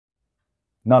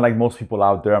Not like most people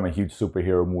out there, I'm a huge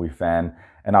superhero movie fan.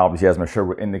 And obviously, as my shirt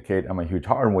would indicate, I'm a huge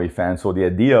horror movie fan. So the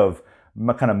idea of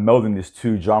kind of melding these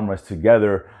two genres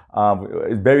together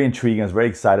is very intriguing. I was very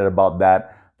excited about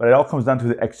that. But it all comes down to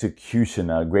the execution.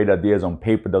 Great ideas on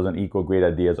paper doesn't equal great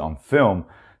ideas on film.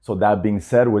 So that being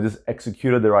said, was this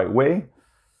executed the right way?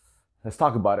 Let's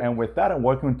talk about it. And with that, I'm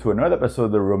welcome to another episode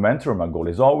of The Romancer. My goal,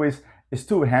 as always, is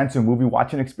to enhance your movie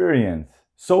watching experience.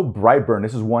 So Brightburn,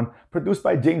 this is one produced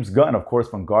by James Gunn, of course,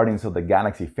 from Guardians of the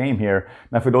Galaxy fame here.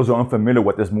 Now, for those who are unfamiliar with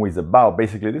what this movie is about,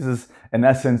 basically, this is, in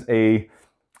essence, a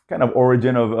kind of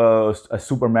origin of a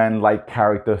Superman-like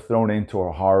character thrown into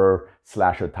a horror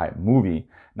slasher type movie.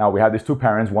 Now, we have these two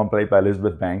parents, one played by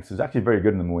Elizabeth Banks, who's actually very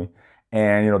good in the movie.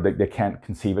 And, they can't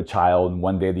conceive a child. And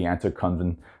one day the answer comes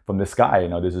in from the sky.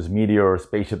 There's this meteor or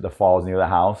spaceship that falls near the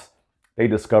house. They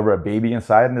discover a baby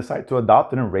inside and decide to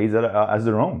adopt it and raise it as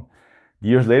their own.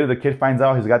 Years later, the kid finds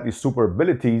out he's got these super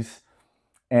abilities,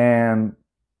 but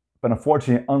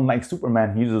unfortunately, unlike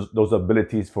Superman, he uses those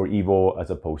abilities for evil as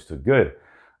opposed to good.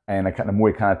 And the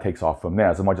movie kind of takes off from there,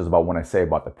 as much as about what I say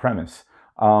about the premise.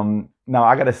 Now,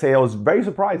 I gotta say, I was very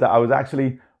surprised. I was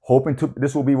actually hoping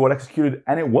this will be well executed,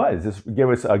 and it was. This gave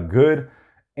us a good,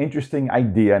 interesting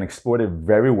idea and explored it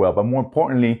very well. But more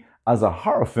importantly, as a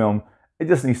horror film, it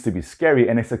just needs to be scary,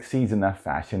 and it succeeds in that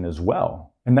fashion as well.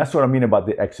 And that's what I mean about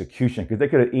the execution, because they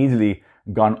could have easily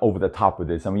gone over the top with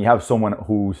this. I mean, you have someone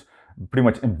who's pretty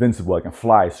much invincible, like can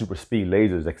fly, super speed,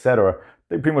 lasers, etc.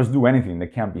 They pretty much do anything. They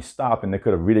can't be stopped, and they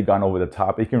could have really gone over the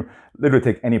top. They can literally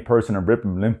take any person and rip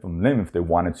them limb from limb if they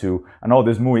wanted to. I know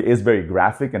this movie is very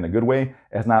graphic in a good way.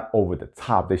 It's not over the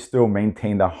top. They still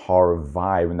maintain the horror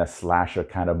vibe and that slasher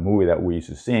kind of movie that we're used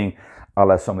to seeing,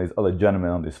 unlike some of these other gentlemen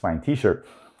on this fine t-shirt,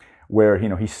 where,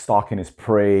 he's stalking his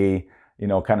prey,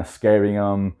 kind of scaring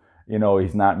him.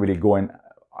 He's not really going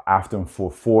after him full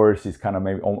force. He's kind of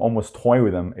maybe almost toying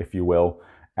with him, if you will,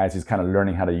 as he's kind of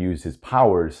learning how to use his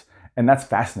powers. And that's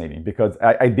fascinating, because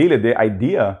ideally, the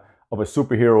idea of a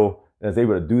superhero that's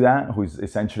able to do that, who's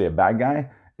essentially a bad guy,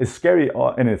 is scary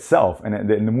in itself. And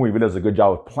the movie really does a good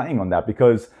job of playing on that,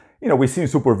 because, we've seen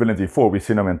supervillains before. We've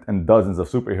seen them in dozens of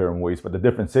superhero movies. But the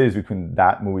difference is between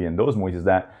that movie and those movies is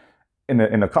that in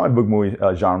the comic book movie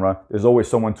genre, there's always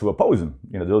someone to oppose him.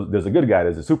 There's a good guy,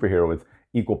 there's a superhero with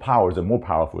equal powers and more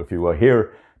powerful, if you will.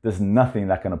 Here, there's nothing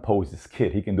that can oppose this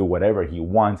kid. He can do whatever he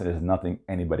wants, and there's nothing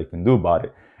anybody can do about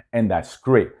it. And that's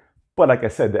great. But like I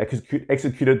said, they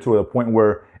executed to a point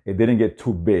where it didn't get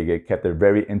too big. It kept it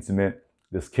very intimate.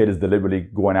 This kid is deliberately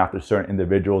going after certain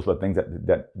individuals for things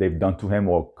that they've done to him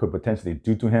or could potentially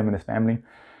do to him and his family.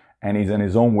 And he's in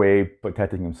his own way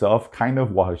protecting himself, kind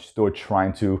of, while he's still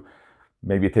trying to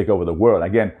maybe take over the world.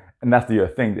 Again, and that's the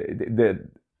other thing.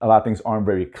 A lot of things aren't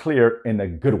very clear in a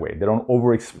good way. They don't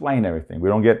over-explain everything. We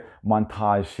don't get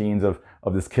montage scenes of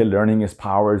this kid learning his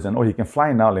powers and, oh, he can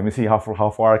fly now. Let me see how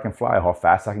far I can fly, how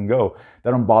fast I can go. They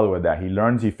don't bother with that. He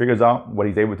learns, he figures out what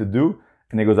he's able to do,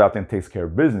 and he goes out there and takes care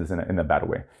of business in a bad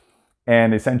way.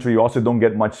 And essentially, you also don't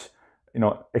get much,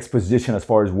 exposition as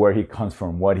far as where he comes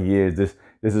from, what he is. This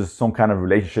is some kind of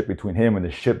relationship between him and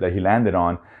the ship that he landed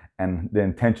on, and the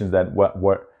intentions that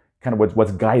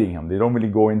what's guiding him. They don't really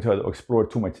go into it or explore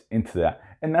too much into that.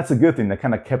 And that's a good thing. That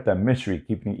kind of kept that mystery,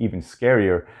 keeping it even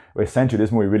scarier. But essentially,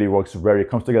 this movie really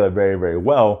comes together very, very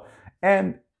well.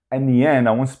 And in the end,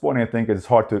 I won't spoil anything because it's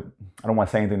hard to, I don't want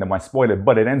to say anything that might spoil it,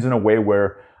 but it ends in a way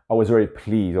where I was very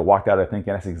pleased. I walked out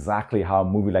thinking that's exactly how a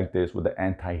movie like this with the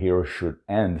anti-hero should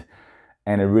end.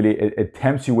 And it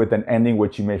tempts you with an ending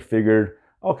which you may figure,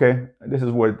 okay, this is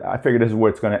where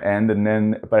it's going to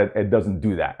end, but it doesn't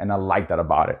do that, and I like that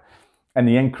about it. And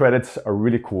the end credits are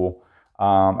really cool.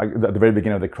 At the very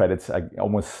beginning of the credits,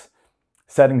 almost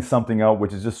setting something up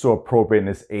which is just so appropriate in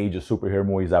this age of superhero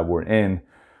movies that we're in.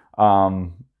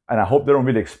 And I hope they don't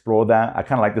really explore that. I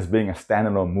kind of like this being a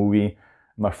standalone movie.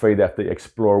 I'm afraid that they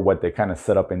explore what they kind of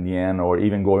set up in the end, or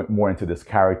even go more into this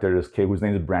character, this kid whose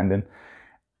name is Brandon.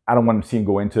 I don't want to see him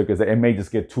go into it because it may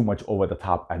just get too much over the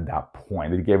top at that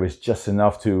point. It gave us just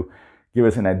enough to give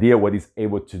us an idea what he's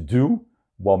able to do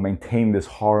while maintaining this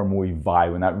horror movie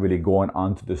vibe and not really going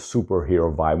on to the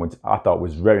superhero vibe, which I thought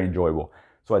was very enjoyable.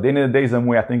 So at the end of the day, it's a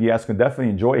movie I think you guys can definitely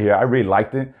enjoy here. I really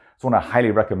liked it. It's one I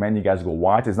highly recommend you guys go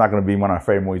watch. It's not going to be one of my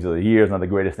favorite movies of the year. It's not the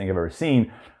greatest thing I've ever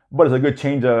seen, but it's a good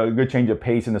change of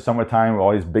pace in the summertime with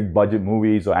all these big budget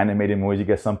movies or animated movies. You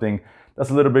get something that's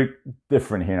a little bit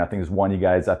different here. And I think it's one you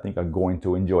guys, are going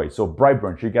to enjoy. So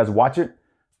Brightburn, should you guys watch it?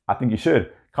 I think you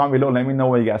should. Comment below, let me know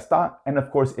what you guys thought. And of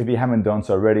course, if you haven't done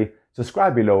so already,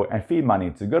 subscribe below and feed my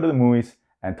need to go to the movies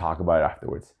and talk about it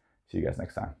afterwards. See you guys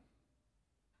next time.